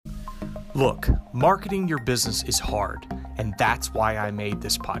Look, marketing your business is hard, and that's why I made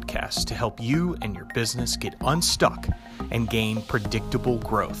this podcast, to help you and your business get unstuck and gain predictable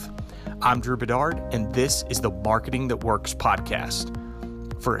growth. I'm Drew Bedard, and this is the Marketing That Works podcast.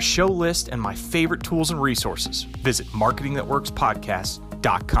 For a show list and my favorite tools and resources, visit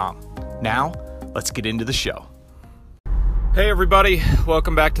marketingthatworkspodcast.com. Now, let's get into the show. Hey everybody,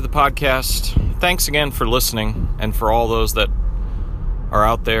 welcome back to the podcast. Thanks again for listening, and for all those that are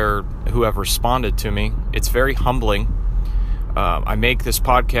out there who have responded to me. It's very humbling. I make this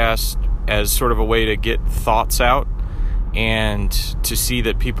podcast as sort of a way to get thoughts out and to see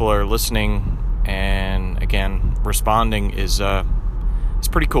that people are listening and, again, responding is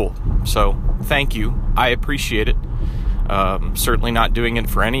pretty cool. So thank you. I appreciate it. Certainly not doing it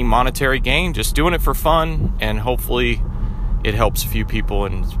for any monetary gain, just doing it for fun, and hopefully it helps a few people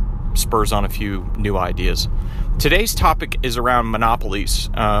and spurs on a few new ideas. Today's topic is around monopolies,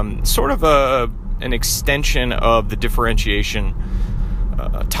 sort of an extension of the differentiation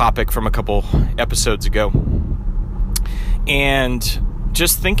topic from a couple episodes ago. And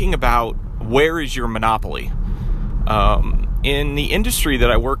just thinking about, where is your monopoly? In the industry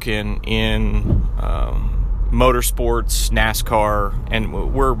that I work in motorsports, NASCAR, and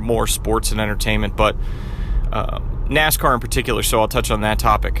we're more sports and entertainment, but NASCAR in particular, so I'll touch on that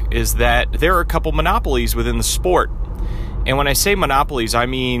topic, is that there are a couple monopolies within the sport. And when I say monopolies, I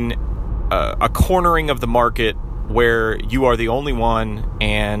mean a cornering of the market where you are the only one,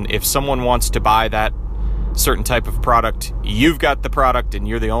 and if someone wants to buy that certain type of product, you've got the product and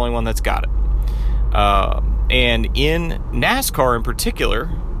you're the only one that's got it. And in NASCAR in particular,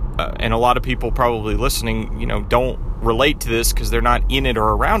 and a lot of people probably listening, don't relate to this because they're not in it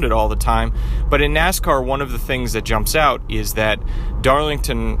or around it all the time. But in NASCAR, one of the things that jumps out is that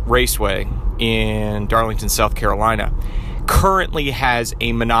Darlington Raceway in Darlington, South Carolina, currently has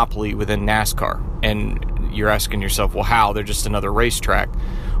a monopoly within NASCAR. And you're asking yourself, well, how? They're just another racetrack.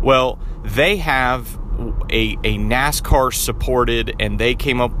 Well, they have a NASCAR supported, and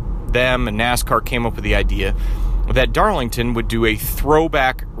NASCAR came up with the idea that Darlington would do a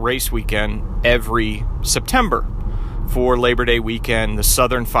throwback race weekend every September for Labor Day weekend, the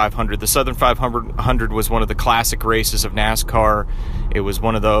Southern 500. The Southern 500 was one of the classic races of NASCAR. It was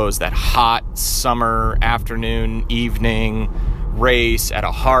one of those, that hot summer afternoon, evening race at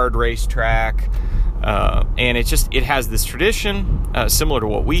a hard racetrack. And it has this tradition similar to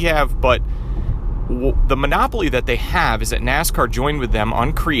what we have, but the monopoly that they have is that NASCAR joined with them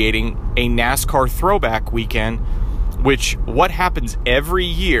on creating a NASCAR throwback weekend, which what happens every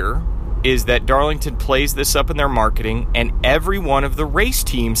year is that Darlington plays this up in their marketing, and every one of the race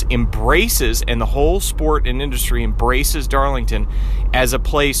teams embraces, and the whole sport and industry embraces Darlington as a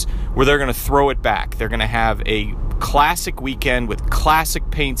place where they're going to throw it back. They're going to have a classic weekend with classic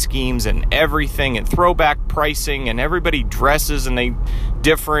paint schemes and everything, and throwback pricing, and everybody dresses and they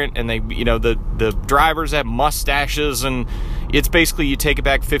different, and they, the drivers have mustaches, and it's basically you take it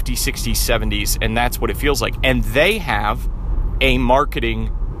back 50s, 60s, 70s, and that's what it feels like. And they have a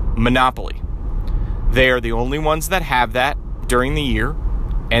marketing monopoly. They are the only ones that have that during the year,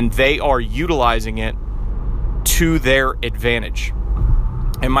 and they are utilizing it to their advantage.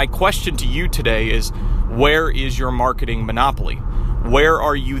 And my question to you today is, where is your marketing monopoly? Where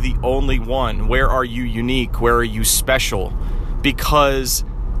are you the only one? Where are you unique? Where are you special? Because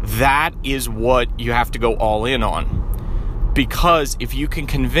that is what you have to go all in on. Because if you can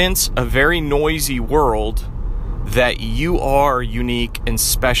convince a very noisy world that you are unique and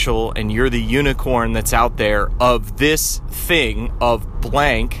special, and you're the unicorn that's out there of this thing of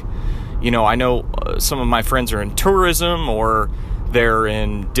blank. I know some of my friends are in tourism, or they're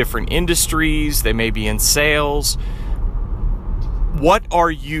in different industries. They may be in sales. What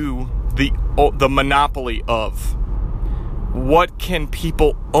are you the monopoly of? What can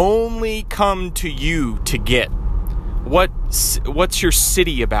people only come to you to get? What's your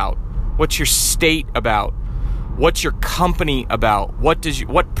city about? What's your state about? What's your company about? What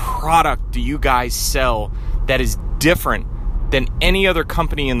product do you guys sell that is different than any other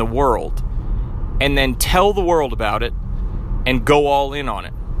company in the world? And then tell the world about it and go all in on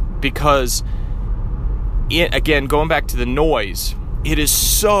it. Because, again, going back to the noise, it is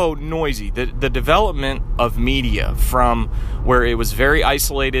so noisy. The development of media, from where it was very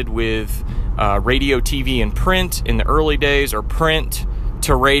isolated with radio, TV, and print in the early days, or print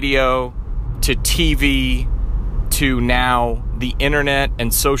to radio to TV to now the internet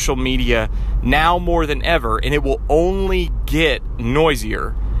and social media, now more than ever, and it will only get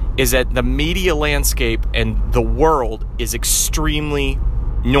noisier, is that the media landscape and the world is extremely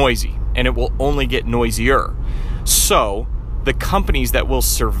noisy, and it will only get noisier. So the companies that will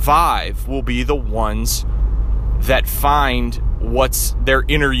survive will be the ones that find what's their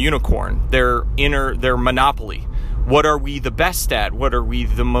inner unicorn, their monopoly. What are we the best at? What are we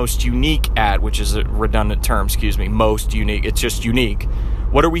the most unique at? Which is a redundant term, most unique. It's just unique.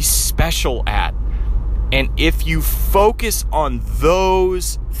 What are we special at? And if you focus on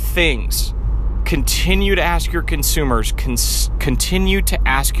those things, continue to ask your consumers, continue to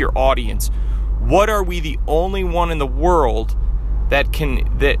ask your audience, what are we the only one in the world that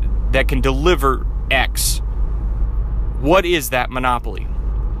can deliver X? What is that monopoly?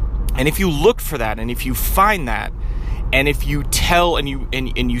 And if you look for that, and if you find that, and if you tell and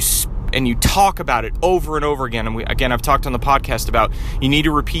you talk about it over and over again, and I've talked on the podcast about you need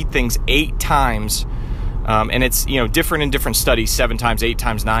to repeat things 8 times. And it's, different in different studies, 7 times, 8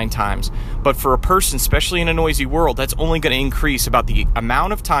 times, 9 times. But for a person, especially in a noisy world, that's only going to increase about the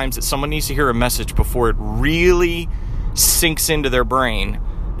amount of times that someone needs to hear a message before it really sinks into their brain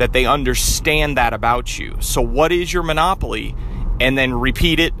that they understand that about you. So what is your monopoly? And then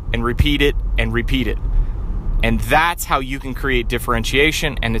repeat it and repeat it and repeat it. And that's how you can create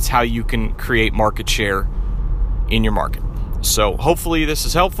differentiation, and it's how you can create market share in your market. So hopefully this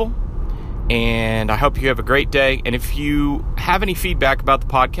is helpful. And I hope you have a great day. And if you have any feedback about the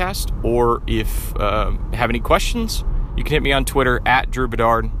podcast, or if have any questions, you can hit me on Twitter at Drew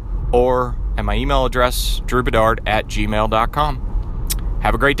Bedard, or at my email address, drewbedard@gmail.com.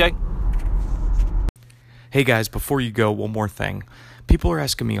 Have a great day. Hey guys, before you go, one more thing. People are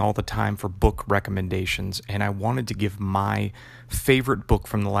asking me all the time for book recommendations, and I wanted to give my favorite book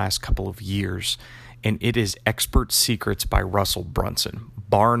from the last couple of years, and it is Expert Secrets by Russell Brunson.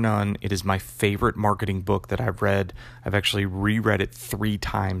 Bar none, it is my favorite marketing book that I've read. I've actually reread it 3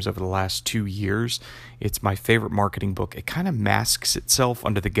 times over the last 2 years. It's my favorite marketing book. It kind of masks itself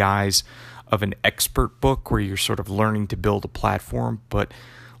under the guise of an expert book where you're sort of learning to build a platform, but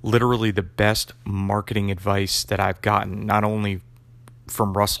literally the best marketing advice that I've gotten, not only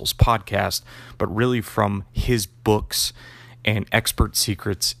from Russell's podcast, but really from his books. And Expert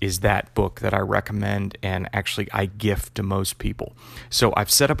Secrets is that book that I recommend, and actually I gift to most people. So I've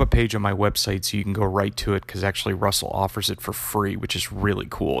set up a page on my website so you can go right to it, because actually Russell offers it for free, which is really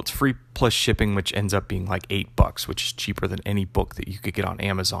cool. It's free plus shipping, which ends up being like $8, which is cheaper than any book that you could get on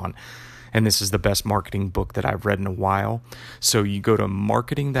Amazon. And this is the best marketing book that I've read in a while. So you go to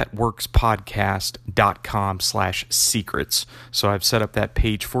marketingthatworkspodcast.com/secrets. So I've set up that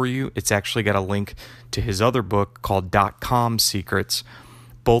page for you. It's actually got a link to his other book called .com Secrets.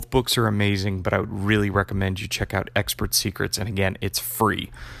 Both books are amazing, but I would really recommend you check out Expert Secrets. And again, it's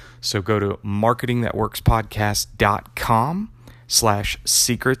free. So go to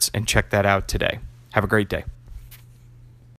marketingthatworkspodcast.com/secrets and check that out today. Have a great day.